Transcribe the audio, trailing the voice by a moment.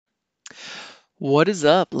What is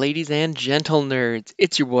up, ladies and gentle nerds?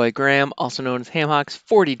 It's your boy Graham, also known as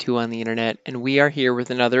Hamhawks42 on the internet, and we are here with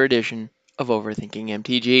another edition of Overthinking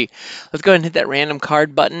MTG. Let's go ahead and hit that random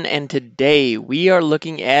card button, and today we are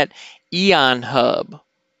looking at Eon Hub.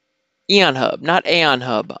 Eon Hub, not Aeon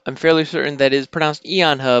Hub. I'm fairly certain that is pronounced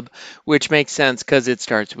Eon Hub, which makes sense because it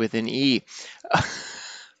starts with an E.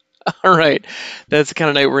 All right, that's the kind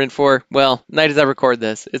of night we're in for. Well, night as I record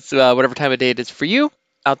this. It's whatever time of day it is for you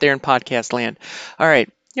out there in podcast land. All right,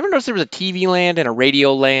 you ever notice there was a TV land and a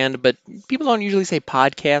radio land, but people don't usually say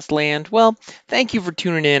podcast land? Well, thank you for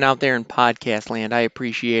tuning in out there in podcast land. I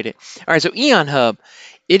appreciate it. All right, so Eon Hub,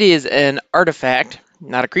 it is an artifact,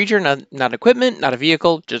 not a creature, not equipment, not a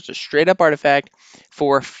vehicle, just a straight up artifact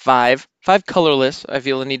for five colorless. I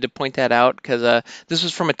feel the need to point that out because this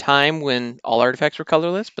was from a time when all artifacts were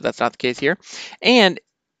colorless, but that's not the case here. And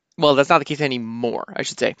well, that's not the case anymore, I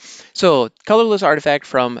should say. So, colorless artifact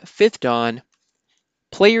from Fifth Dawn.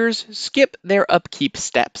 Players skip their upkeep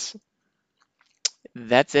steps.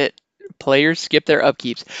 That's it. Players skip their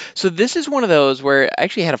upkeeps. So this is one of those where I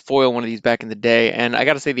actually had a foil one of these back in the day, and I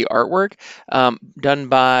got to say the artwork done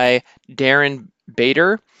by Darren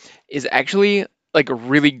Bader is actually like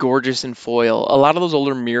really gorgeous in foil. A lot of those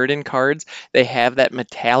older Mirrodin cards, they have that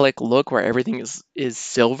metallic look where everything is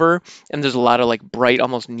silver, and there's a lot of like bright,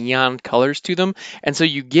 almost neon colors to them. And so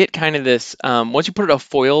you get kind of this once you put a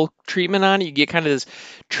foil treatment on, you get kind of this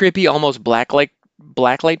trippy, almost blacklight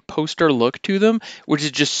poster look to them, which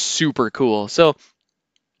is just super cool. So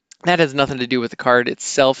that has nothing to do with the card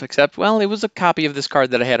itself, except, well, it was a copy of this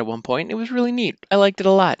card that I had at one point. And it was really neat. I liked it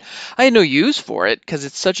a lot. I had no use for it because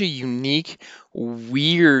it's such a unique,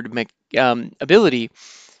 weird ability.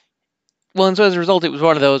 Well, and so as a result, it was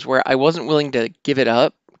one of those where I wasn't willing to give it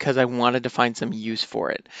up because I wanted to find some use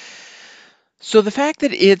for it. So the fact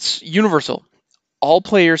that it's universal, all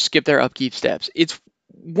players skip their upkeep steps. It's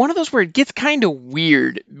one of those where it gets kind of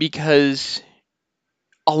weird because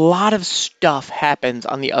a lot of stuff happens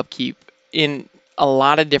on the upkeep in a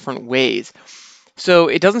lot of different ways. So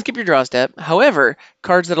it doesn't skip your draw step. However,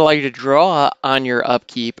 cards that allow you to draw on your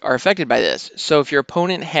upkeep are affected by this. So if your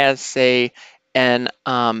opponent has, say, an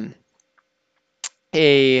a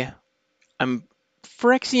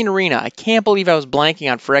Phyrexian Arena. I can't believe I was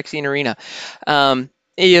blanking on Phyrexian Arena.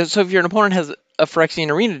 So if your opponent has a Phyrexian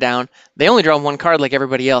Arena down, they only draw one card like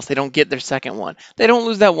everybody else. They don't get their second one. They don't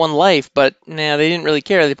lose that one life, but nah, they didn't really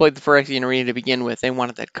care. They played the Phyrexian Arena to begin with. They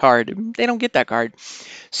wanted that card. They don't get that card.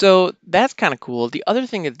 So that's kind of cool. The other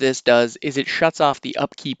thing that this does is it shuts off the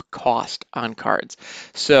upkeep cost on cards.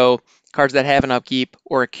 So cards that have an upkeep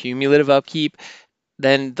or a cumulative upkeep,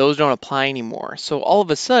 then those don't apply anymore. So all of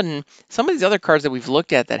a sudden, some of these other cards that we've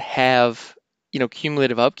looked at that have,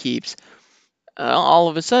 cumulative upkeeps, all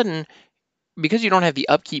of a sudden, because you don't have the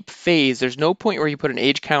upkeep phase, there's no point where you put an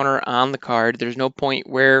age counter on the card. There's no point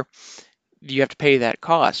where you have to pay that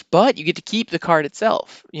cost, but you get to keep the card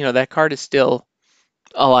itself. That card is still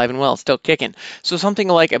alive and well, still kicking. So something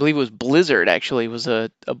like, I believe it was Blizzard actually, was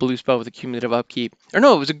a blue spell with a cumulative upkeep. Or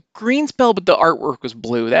no, it was a green spell, but the artwork was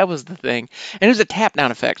blue. That was the thing. And it was a tap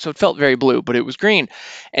down effect, so it felt very blue, but it was green.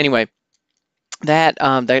 Anyway, that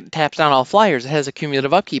taps down all flyers. It has a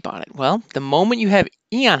cumulative upkeep on it. Well, the moment you have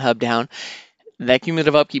Eon Hub down, that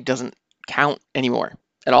cumulative upkeep doesn't count anymore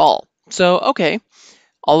at all. So, okay,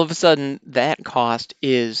 all of a sudden that cost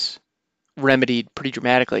is remedied pretty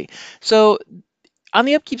dramatically. So on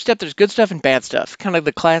the upkeep step, there's good stuff and bad stuff. Kind of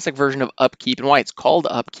the classic version of upkeep, and why it's called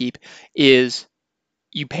upkeep is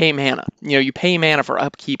you pay mana. You pay mana for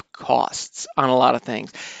upkeep costs on a lot of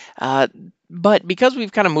things. But because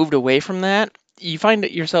we've kind of moved away from that, we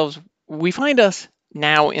find us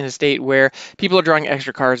now in a state where people are drawing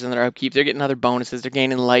extra cards in their upkeep. They're getting other bonuses. They're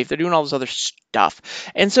gaining life. They're doing all this other stuff.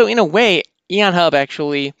 And so in a way, Eon Hub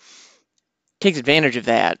actually takes advantage of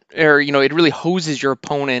that, or it really hoses your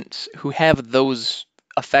opponents who have those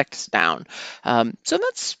effects down. So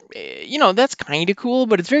that's kind of cool,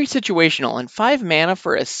 but it's very situational. And 5 mana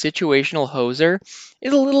for a situational hoser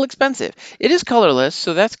is a little expensive. It is colorless,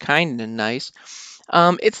 so that's kind of nice.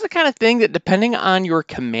 It's the kind of thing that, depending on your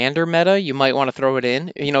commander meta, you might want to throw it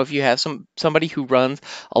in. If you have somebody who runs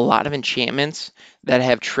a lot of enchantments that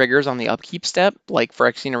have triggers on the upkeep step, like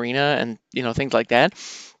Phyrexian Arena and things like that,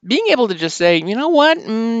 being able to just say, you know what,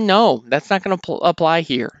 no, that's not going to apply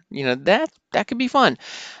here. That could be fun.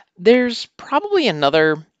 There's probably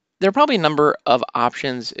there are probably a number of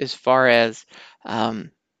options as far as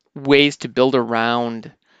ways to build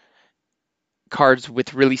around cards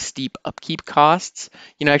with really steep upkeep costs.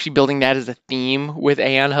 Actually building that as a theme with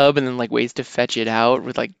Aeon Hub, and then like ways to fetch it out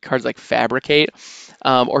with like cards like Fabricate,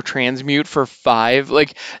 or Transmute for 5.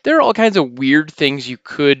 Like there are all kinds of weird things you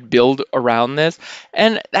could build around this,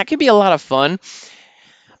 and that could be a lot of fun.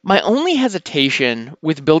 My only hesitation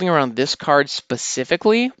with building around this card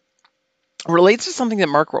specifically relates to something that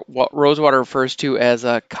Mark Rosewater refers to as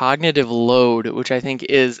a cognitive load, which I think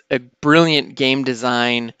is a brilliant game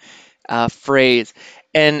design phrase.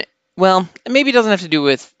 And, well, maybe it doesn't have to do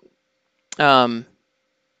with um,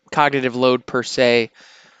 cognitive load per se,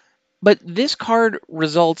 but this card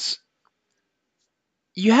results.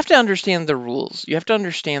 You have to understand the rules. You have to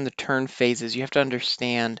understand the turn phases. You have to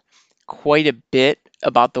understand quite a bit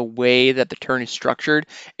about the way that the turn is structured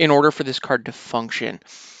in order for this card to function.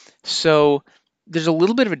 So there's a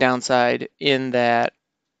little bit of a downside in that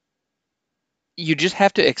you just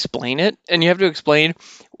have to explain it, and you have to explain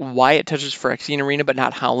why it touches Phyrexian Arena but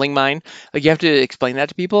not Howling Mine. Like you have to explain that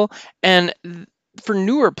to people, and for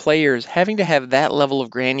newer players, having to have that level of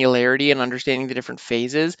granularity and understanding the different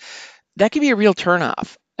phases, that can be a real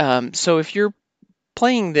turnoff. So if you're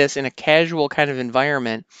playing this in a casual kind of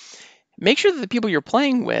environment, make sure that the people you're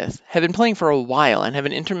playing with have been playing for a while and have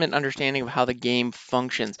an intimate understanding of how the game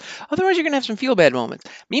functions. Otherwise, you're going to have some feel bad moments.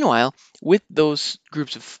 Meanwhile, with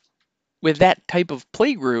with that type of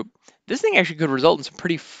play group, this thing actually could result in some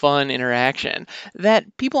pretty fun interaction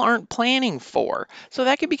that people aren't planning for. So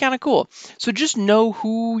that could be kind of cool. So just know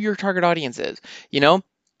who your target audience is.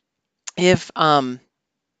 If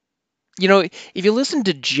if you listen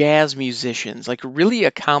to jazz musicians, like really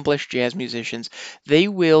accomplished jazz musicians, they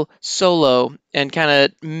will solo and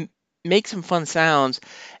kind of make some fun sounds.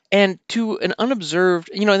 And to an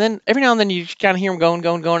unobserved, and then every now and then you kind of hear them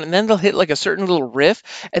going, and then they'll hit like a certain little riff,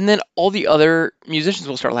 and then all the other musicians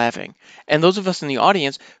will start laughing. And those of us in the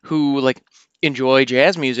audience who like enjoy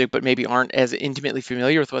jazz music but maybe aren't as intimately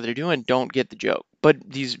familiar with what they're doing don't get the joke. But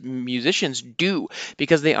these musicians do,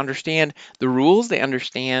 because they understand the rules, they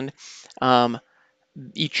understand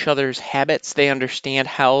each other's habits. They understand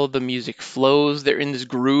how the music flows. They're in this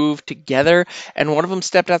groove together. And one of them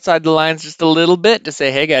stepped outside the lines just a little bit to say,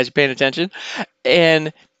 hey guys, you paying attention?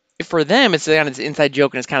 And for them, it's kind of this inside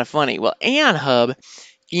joke and it's kind of funny. Well, Aeon Hub,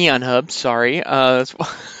 sorry,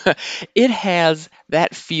 it has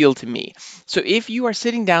that feel to me. So if you are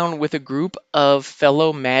sitting down with a group of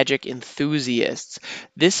fellow Magic enthusiasts,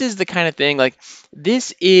 this is the kind of thing, like,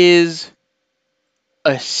 this is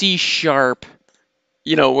a C sharp,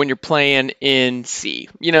 when you're playing in C.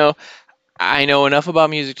 I know enough about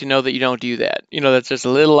music to know that you don't do that. That's just a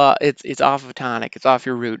little, it's off of tonic, it's off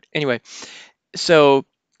your root. Anyway, so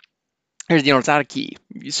here's, it's out of key.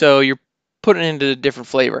 So you're putting it into a different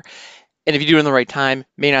flavor. And if you do it in the right time, it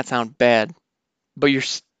may not sound bad, but you're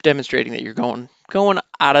demonstrating that you're going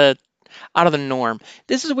out of the norm.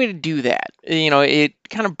 This is a way to do that. It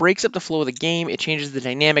kind of breaks up the flow of the game. It changes the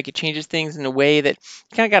dynamic. It changes things in a way that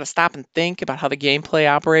you kind of got to stop and think about how the gameplay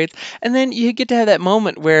operates. And then you get to have that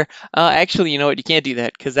moment where, actually, you know what, you can't do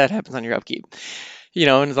that because that happens on your upkeep.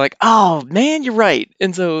 And it's like, oh man, you're right.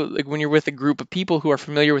 And so like when you're with a group of people who are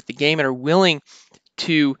familiar with the game and are willing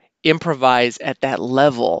to improvise at that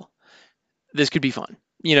level, this could be fun.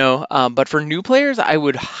 But for new players, I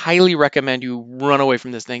would highly recommend you run away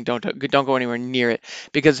from this thing. Don't go anywhere near it,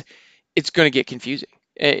 because it's going to get confusing.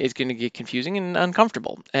 It's going to get confusing and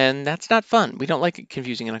uncomfortable, and that's not fun. We don't like it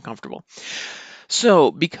confusing and uncomfortable.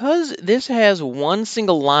 So because this has one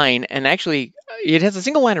single line, and actually it has a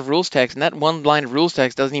single line of rules text, and that one line of rules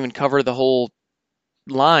text doesn't even cover the whole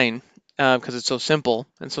line, because it's so simple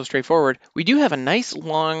and so straightforward, we do have a nice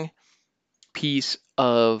long piece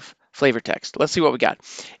of flavor text. Let's see what we got.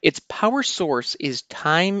 Its power source is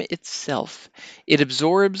time itself. It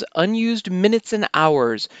absorbs unused minutes and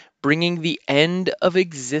hours, bringing the end of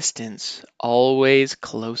existence always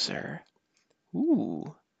closer.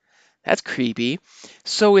 Ooh, that's creepy.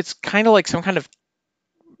 So it's kind of like some kind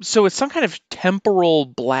of temporal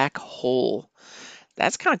black hole.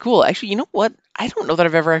 That's kind of cool. Actually, you know what? I don't know that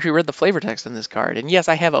I've ever actually read the flavor text on this card. And yes,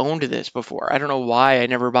 I have owned this before. I don't know why I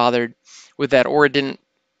never bothered with that, or it didn't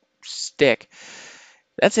stick.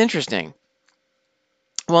 That's interesting.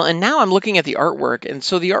 Well, and now I'm looking at the artwork, and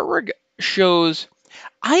so the artwork shows,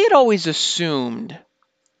 I had always assumed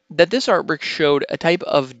that this artwork showed a type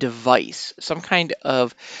of device, some kind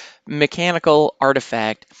of mechanical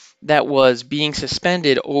artifact that was being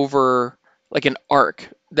suspended over like an arc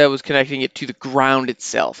that was connecting it to the ground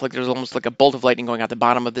itself. Like there was almost like a bolt of lightning going out the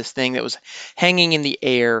bottom of this thing that was hanging in the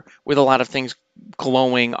air with a lot of things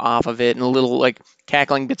glowing off of it and little like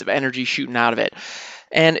cackling bits of energy shooting out of it.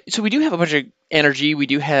 And so we do have a bunch of energy. We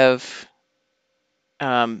do have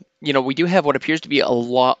we do have what appears to be a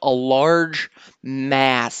large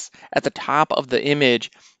mass at the top of the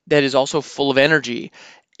image that is also full of energy.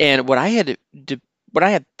 And what I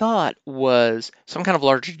had thought was some kind of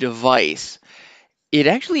large device. It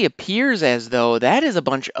actually appears as though that is a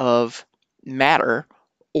bunch of matter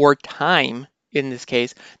or time in this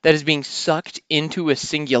case that is being sucked into a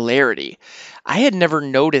singularity. I had never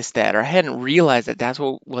noticed that or I hadn't realized that that's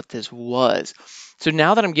what this was. So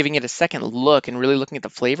now that I'm giving it a second look and really looking at the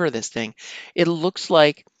flavor of this thing, it looks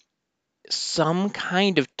like some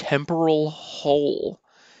kind of temporal hole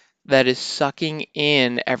that is sucking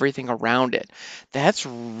in everything around it. That's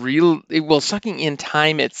real, well, sucking in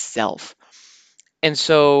time itself. And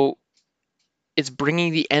so it's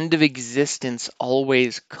bringing the end of existence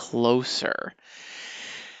always closer.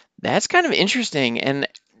 That's kind of interesting. And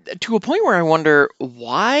to a point where I wonder,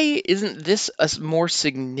 why isn't this a more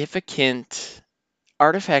significant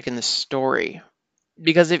artifact in the story?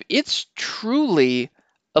 Because if it's truly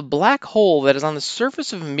a black hole that is on the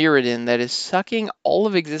surface of Mirrodin that is sucking all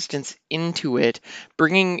of existence into it,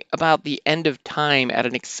 bringing about the end of time at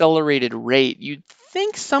an accelerated rate, you'd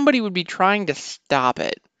think somebody would be trying to stop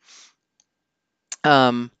it.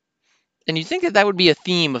 Um, and you think that that would be a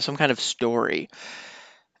theme of some kind of story.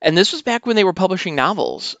 And this was back when they were publishing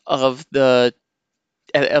novels of the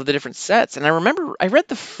different sets. And I remember I read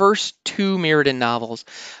the first two Mirrodin novels.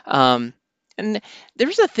 And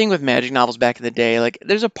there's a thing with magic novels back in the day. Like,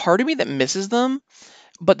 there's a part of me that misses them,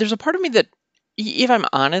 but there's a part of me that, if I'm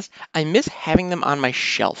honest, I miss having them on my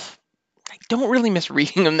shelf. I don't really miss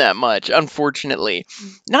reading them that much, unfortunately.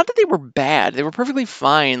 Not that they were bad; they were perfectly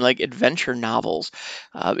fine, like adventure novels.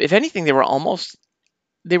 If anything, they were almost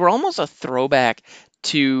a throwback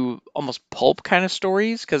to almost pulp kind of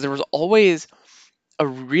stories because there was always a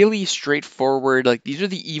really straightforward, like, these are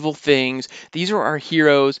the evil things, these are our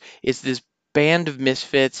heroes. It's this band of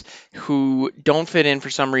misfits who don't fit in for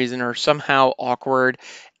some reason or somehow awkward,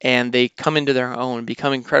 and they come into their own,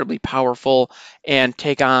 become incredibly powerful, and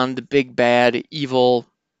take on the big bad evil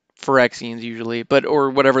Phyrexians usually, but or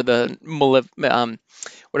whatever the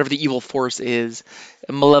evil force is,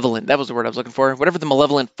 malevolent. That was the word I was looking for. Whatever the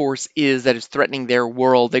malevolent force is that is threatening their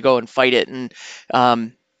world, they go and fight it, and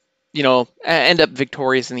um, end up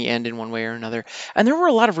victorious in the end in one way or another. And there were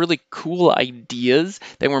a lot of really cool ideas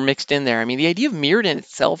that were mixed in there. I mean, the idea of Mirrodin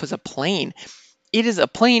itself is a plane. It is a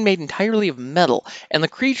plane made entirely of metal, and the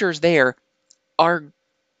creatures there are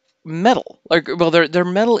metal. Like, well, they're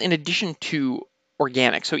metal in addition to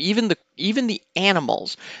organic. So even the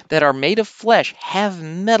animals that are made of flesh have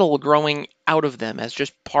metal growing out of them as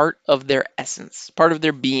just part of their essence, part of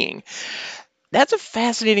their being. That's a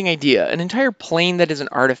fascinating idea. An entire plane that is an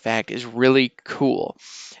artifact is really cool.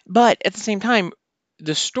 But at the same time,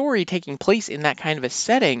 the story taking place in that kind of a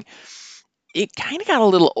setting, it kind of got a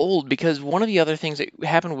little old because one of the other things that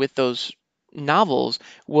happened with those novels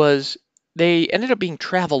was they ended up being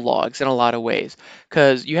travel logs in a lot of ways.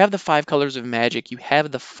 Because you have the five colors of magic, you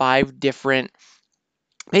have the five different,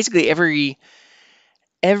 basically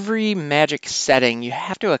every magic setting, you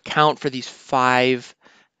have to account for these five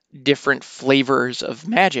different flavors of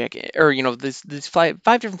magic, or these five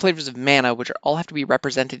different flavors of mana, which all have to be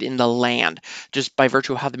represented in the land just by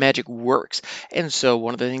virtue of how the magic works. And so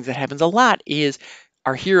one of the things that happens a lot is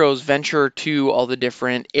our heroes venture to all the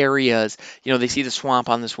different areas. They see the swamp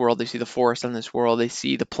on this world, they see the forest on this world, they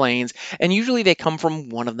see the plains, and usually they come from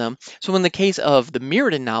one of them. So in the case of the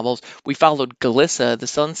Mirrodin novels, we followed Galissa, the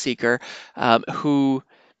Sunseeker, who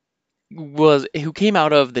came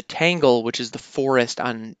out of the Tangle, which is the forest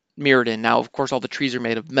on Mirrodin. Now, of course, all the trees are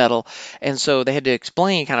made of metal, and so they had to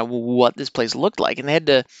explain kind of what this place looked like, and they had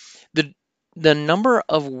to the the number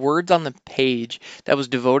of words on the page that was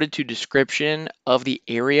devoted to description of the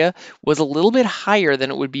area was a little bit higher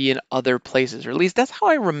than it would be in other places, or at least that's how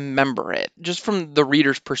I remember it, just from the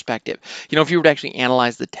reader's perspective. If you were to actually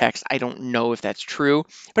analyze the text, I don't know if that's true,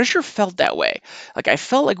 but it sure felt that way. Like, I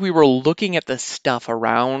felt like we were looking at the stuff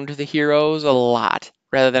around the heroes a lot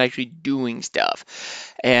rather than actually doing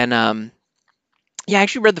stuff. And yeah, I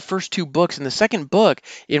actually read the first two books, and the second book,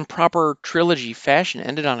 in proper trilogy fashion,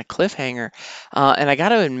 ended on a cliffhanger. And I got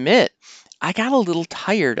to admit, I got a little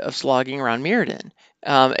tired of slogging around Mirrodin.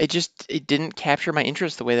 It didn't capture my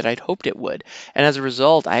interest the way that I'd hoped it would, and as a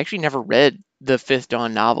result, I actually never read the Fifth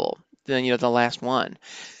Dawn novel, the last one.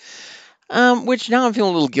 Which now I'm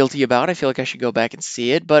feeling a little guilty about. I feel like I should go back and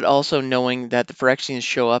see it, but also knowing that the Phyrexians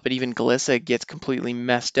show up and even Galissa gets completely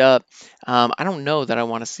messed up, I don't know that I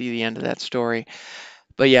want to see the end of that story.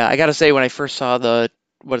 But yeah, I gotta say, when I first saw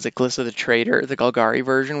what is it, Glissa the Traitor, the Golgari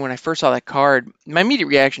version. When I first saw that card, my immediate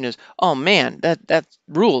reaction is, oh man, that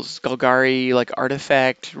rules. Golgari, like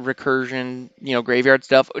artifact, recursion, graveyard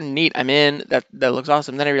stuff. Oh, neat, I'm in. That looks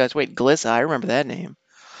awesome. Then I realized, wait, Glissa, I remember that name.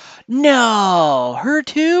 No, her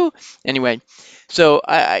too? Anyway, so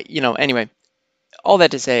anyway, all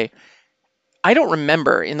that to say, I don't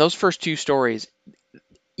remember in those first two stories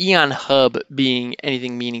Eon Hub being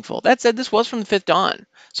anything meaningful. That said, this was from the Fifth Dawn.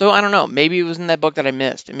 So I don't know. Maybe it was in that book that I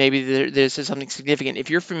missed. Maybe this is something significant. If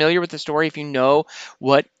you're familiar with the story, if you know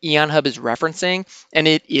what Eon Hub is referencing, and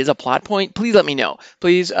it is a plot point, please let me know.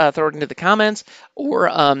 Please throw it into the comments or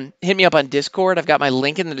hit me up on Discord. I've got my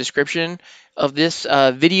link in the description of this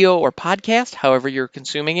video or podcast, however you're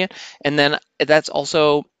consuming it. And then that's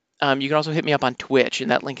also you can also hit me up on Twitch,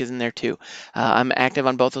 and that link is in there too. I'm active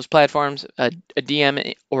on both those platforms. A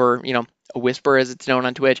DM or a whisper, as it's known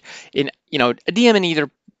on Twitch, a DM in either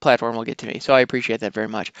platform will get to me. So I appreciate that very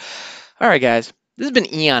much. All right, guys, this has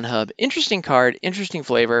been Eon Hub. Interesting card, interesting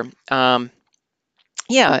flavor.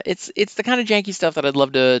 Yeah, it's the kind of janky stuff that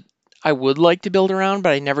I would like to build around,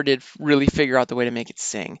 but I never did really figure out the way to make it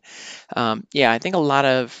sing. Yeah, I think a lot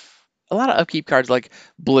of upkeep cards like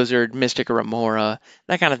Blizzard, Mystic, or Remora,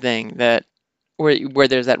 that kind of thing, that where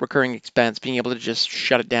there's that recurring expense, being able to just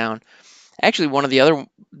shut it down. Actually,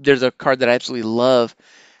 there's a card that I absolutely love,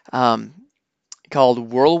 um, called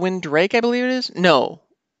Whirlwind Drake, I believe it is. No,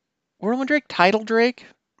 Whirlwind Drake, Tidal Drake,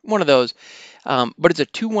 one of those. But it's a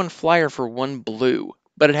 2/1 flyer for 1 blue,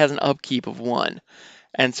 but it has an upkeep of 1.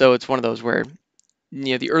 And so it's one of those where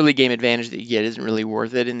the early game advantage that you get isn't really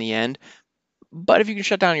worth it in the end. But if you can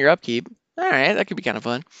shut down your upkeep, all right, that could be kind of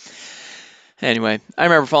fun. Anyway, I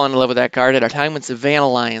remember falling in love with that card at a time when Savannah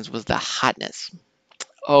Lions was the hotness.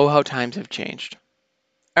 Oh, how times have changed.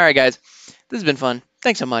 All right, guys, this has been fun.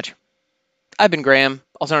 Thanks so much. I've been Graham,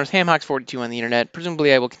 also known as Hamhawks42 on the internet.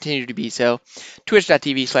 Presumably I will continue to be so.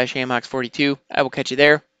 Twitch.tv/Hamhawks42. I will catch you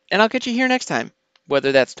there, and I'll catch you here next time,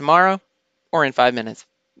 whether that's tomorrow or in 5 minutes.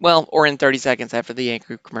 Well, or in 30 seconds after the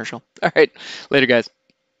Anchor commercial. All right, later, guys.